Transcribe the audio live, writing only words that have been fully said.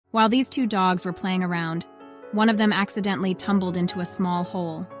While these two dogs were playing around, one of them accidentally tumbled into a small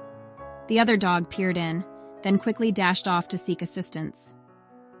hole. The other dog peered in, then quickly dashed off to seek assistance.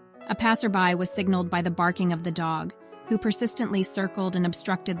 A passerby was signaled by the barking of the dog, who persistently circled and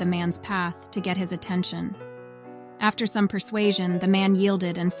obstructed the man's path to get his attention. After some persuasion, the man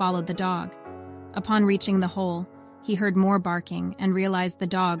yielded and followed the dog. Upon reaching the hole, he heard more barking and realized the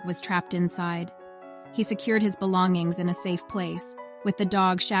dog was trapped inside. He secured his belongings in a safe place, with the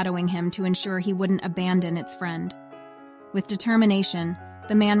dog shadowing him to ensure he wouldn't abandon its friend. With determination,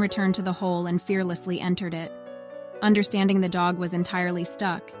 the man returned to the hole and fearlessly entered it. Understanding the dog was entirely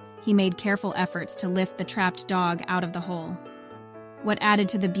stuck, he made careful efforts to lift the trapped dog out of the hole. What added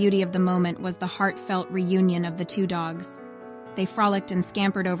to the beauty of the moment was the heartfelt reunion of the two dogs. They frolicked and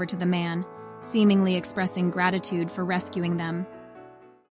scampered over to the man, seemingly expressing gratitude for rescuing them.